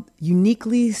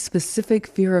uniquely specific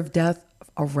fear of death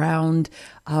around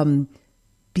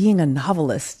being a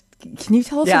novelist. Can you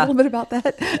tell us a little bit about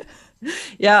that?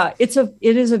 Yeah, it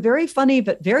is a very funny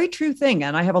but very true thing.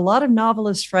 And I have a lot of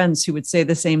novelist friends who would say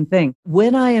the same thing.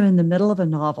 When I am in the middle of a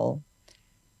novel,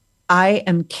 I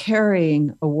am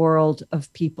carrying a world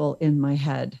of people in my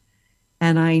head.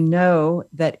 And I know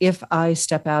that if I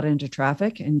step out into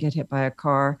traffic and get hit by a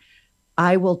car,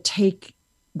 I will take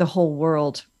the whole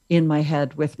world in my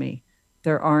head with me.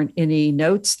 There aren't any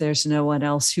notes. There's no one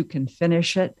else who can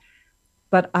finish it.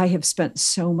 But I have spent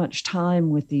so much time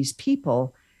with these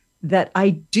people that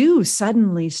I do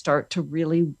suddenly start to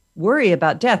really worry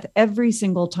about death every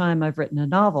single time I've written a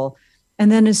novel. And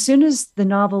then as soon as the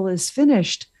novel is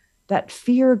finished, that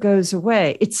fear goes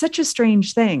away. It's such a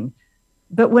strange thing.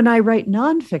 But when I write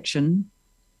nonfiction,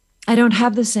 I don't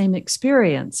have the same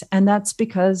experience. And that's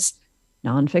because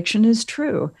nonfiction is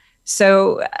true.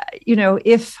 So,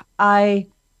 if I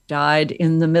died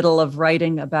in the middle of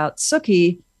writing about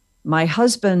Sookie, my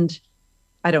husband,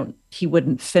 he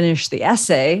wouldn't finish the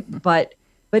essay, but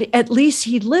at least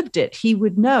he lived it. He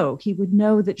would know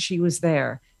that she was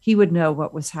there. He would know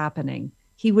what was happening.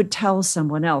 He would tell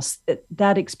someone else.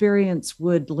 That experience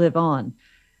would live on.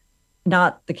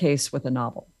 Not the case with a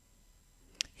novel.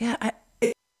 Yeah,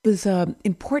 it was an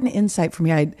important insight for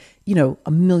me.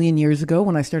 A million years ago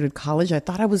when I started college, I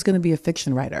thought I was going to be a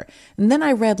fiction writer. And then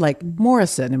I read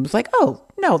Morrison and was like, oh,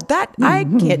 no, I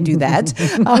can't do that.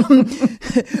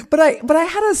 But I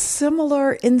had a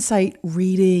similar insight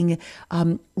reading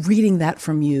that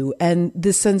from you, and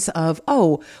this sense of,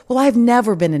 oh, well, I've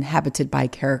never been inhabited by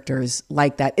characters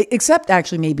like that, except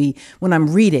actually maybe when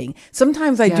I'm reading.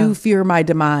 Sometimes I do fear my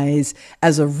demise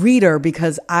as a reader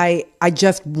because I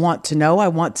just want to know. I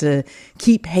want to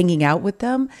keep hanging out with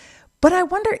them. But I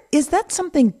wonder, is that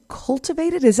something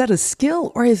cultivated? Is that a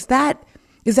skill? Or is that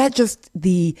just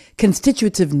the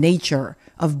constitutive nature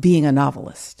of being a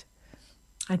novelist?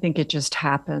 I think it just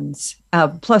happens.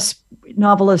 Plus,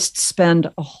 novelists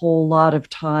spend a whole lot of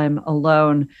time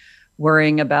alone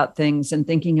worrying about things and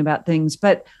thinking about things.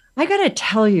 But I got to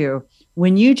tell you,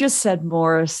 when you just said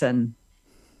Morrison,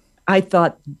 I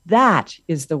thought that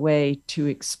is the way to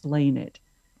explain it.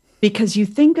 Because you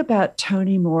think about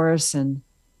Toni Morrison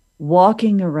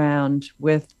walking around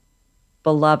with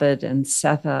Beloved and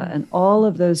Setha and all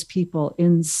of those people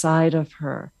inside of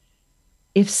her.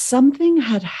 If something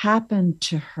had happened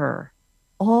to her,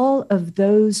 all of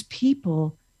those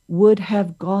people would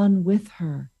have gone with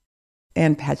her.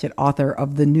 Ann Patchett, author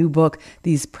of the new book,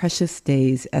 These Precious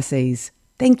Days Essays.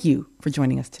 Thank you for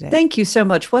joining us today. Thank you so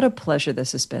much. What a pleasure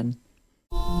this has been.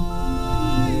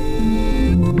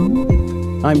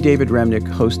 I'm David Remnick,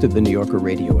 host of the New Yorker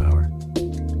Radio Hour.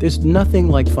 There's nothing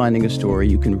like finding a story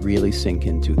you can really sink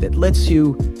into that lets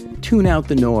you tune out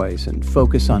the noise and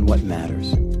focus on what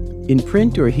matters. In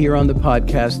print or here on the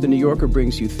podcast, The New Yorker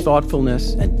brings you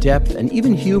thoughtfulness and depth and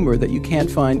even humor that you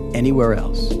can't find anywhere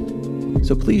else.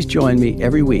 So please join me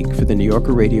every week for the New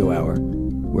Yorker Radio Hour,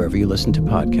 wherever you listen to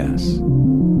podcasts.